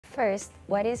First,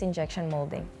 what is injection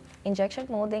molding? Injection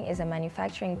molding is a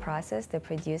manufacturing process that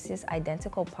produces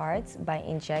identical parts by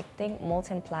injecting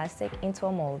molten plastic into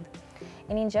a mold.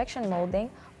 In injection molding,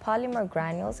 polymer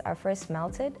granules are first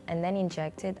melted and then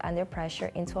injected under pressure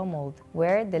into a mold,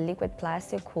 where the liquid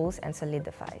plastic cools and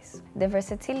solidifies. The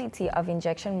versatility of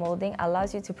injection molding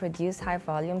allows you to produce high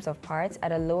volumes of parts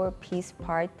at a lower piece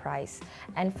part price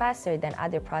and faster than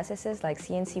other processes like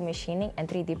CNC machining and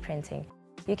 3D printing.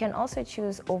 You can also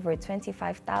choose over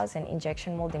 25,000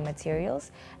 injection molding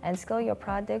materials and scale your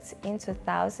products into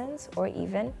thousands or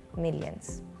even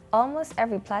millions. Almost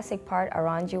every plastic part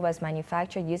around you was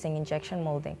manufactured using injection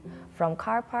molding, from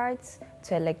car parts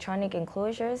to electronic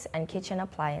enclosures and kitchen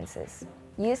appliances.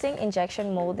 Using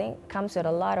injection molding comes with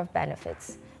a lot of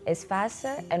benefits. It's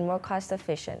faster and more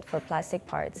cost-efficient for plastic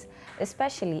parts,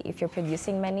 especially if you're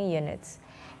producing many units.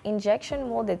 Injection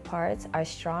molded parts are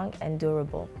strong and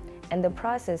durable, and the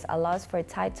process allows for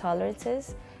tight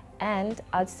tolerances and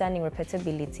outstanding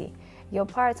repeatability. Your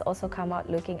parts also come out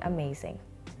looking amazing.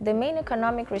 The main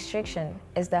economic restriction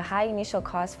is the high initial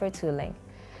cost for tooling.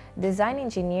 Design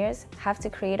engineers have to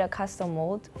create a custom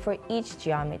mold for each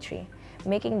geometry,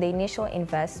 making the initial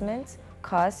investment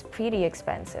cost pretty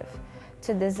expensive.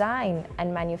 To design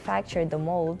and manufacture the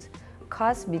mold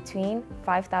costs between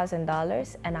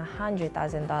 $5,000 and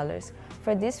 $100,000.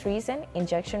 For this reason,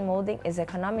 injection molding is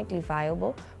economically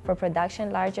viable for production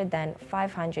larger than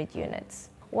 500 units.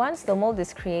 Once the mold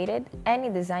is created, any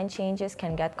design changes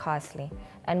can get costly,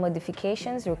 and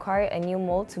modifications require a new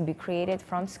mold to be created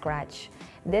from scratch.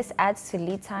 This adds to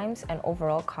lead times and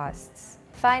overall costs.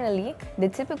 Finally, the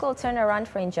typical turnaround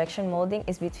for injection molding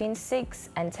is between 6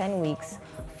 and 10 weeks,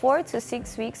 4 to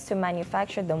 6 weeks to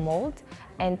manufacture the mold,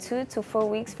 and 2 to 4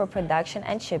 weeks for production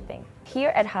and shipping. Here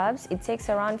at Hubs, it takes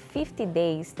around 50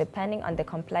 days depending on the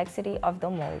complexity of the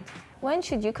mold. When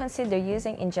should you consider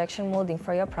using injection molding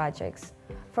for your projects?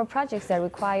 For projects that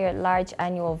require large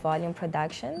annual volume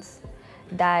productions,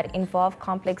 that involve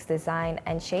complex design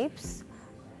and shapes,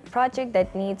 project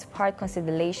that needs part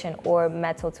consolidation or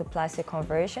metal to plastic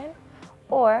conversion,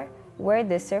 or where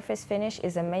the surface finish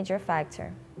is a major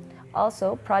factor.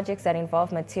 Also, projects that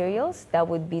involve materials that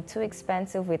would be too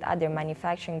expensive with other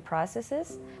manufacturing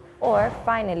processes, or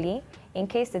finally, in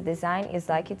case the design is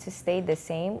likely to stay the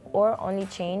same or only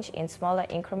change in smaller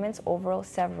increments over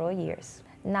several years.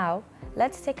 Now,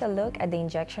 let's take a look at the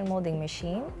injection molding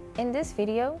machine. In this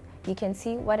video, you can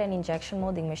see what an injection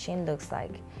molding machine looks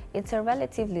like. It's a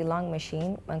relatively long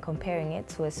machine when comparing it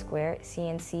to a square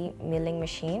CNC milling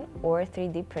machine or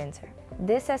 3D printer.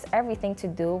 This has everything to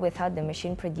do with how the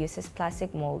machine produces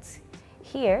plastic molds.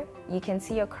 Here, you can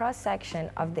see a cross-section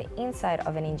of the inside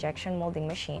of an injection molding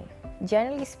machine.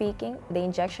 Generally speaking, the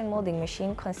injection molding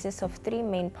machine consists of 3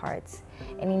 main parts: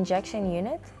 an injection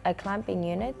unit, a clamping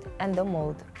unit, and the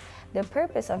mold. The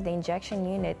purpose of the injection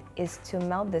unit is to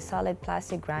melt the solid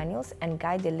plastic granules and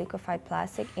guide the liquefied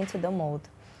plastic into the mold.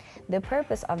 The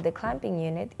purpose of the clamping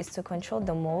unit is to control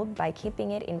the mold by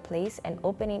keeping it in place and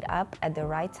opening it up at the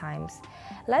right times.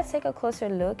 Let's take a closer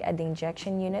look at the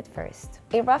injection unit first.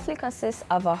 It roughly consists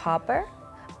of a hopper,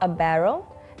 a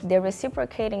barrel, the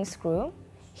reciprocating screw,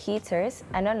 heaters,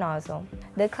 and a nozzle.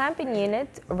 The clamping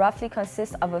unit roughly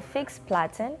consists of a fixed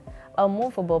platen, a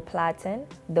movable platen,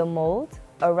 the mold,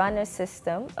 a runner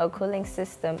system, a cooling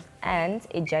system, and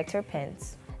ejector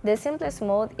pins. The simplest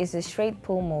mold is a straight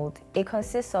pull mold. It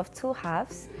consists of 2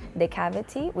 halves, the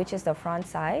cavity, which is the front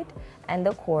side, and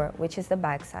the core, which is the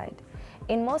back side.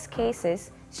 In most cases,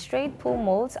 straight pull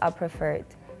molds are preferred,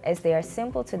 as they are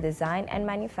simple to design and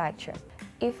manufacture.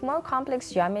 If more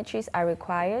complex geometries are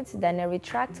required, then a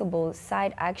retractable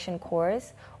side action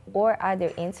cores or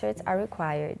other inserts are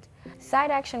required.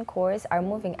 Side action cores are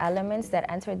moving elements that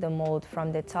enter the mold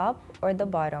from the top or the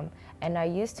bottom and are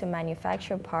used to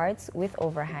manufacture parts with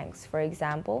overhangs, for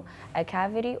example, a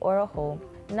cavity or a hole.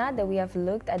 Now that we have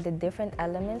looked at the different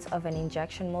elements of an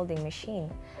injection molding machine,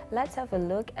 let's have a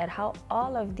look at how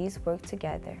all of these work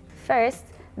together. First,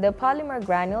 the polymer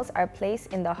granules are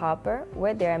placed in the hopper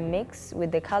where they are mixed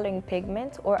with the coloring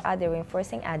pigment or other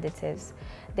reinforcing additives.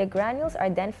 The granules are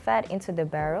then fed into the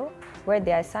barrel where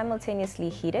they are simultaneously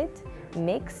heated,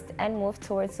 mixed, and moved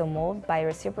towards the mold by a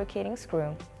reciprocating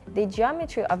screw. The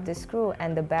geometry of the screw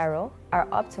and the barrel are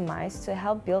optimized to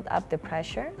help build up the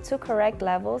pressure to correct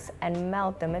levels and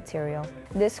melt the material.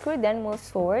 The screw then moves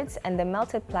forwards and the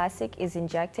melted plastic is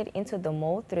injected into the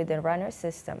mold through the runner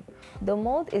system. The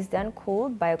mold is then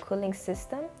cooled by a cooling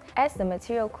system. As the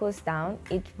material cools down,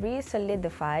 it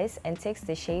re-solidifies and takes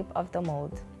the shape of the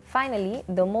mold. Finally,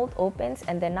 the mold opens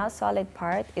and the now solid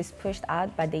part is pushed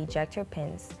out by the ejector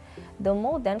pins. The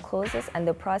mold then closes and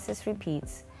the process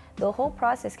repeats. The whole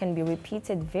process can be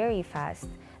repeated very fast.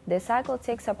 The cycle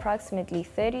takes approximately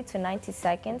 30 to 90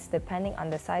 seconds depending on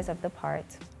the size of the part.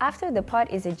 After the part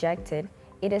is ejected,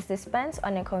 it is dispensed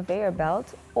on a conveyor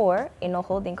belt or in a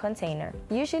holding container.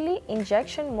 Usually,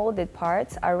 injection molded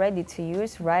parts are ready to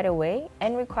use right away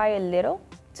and require little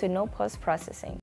to no post-processing.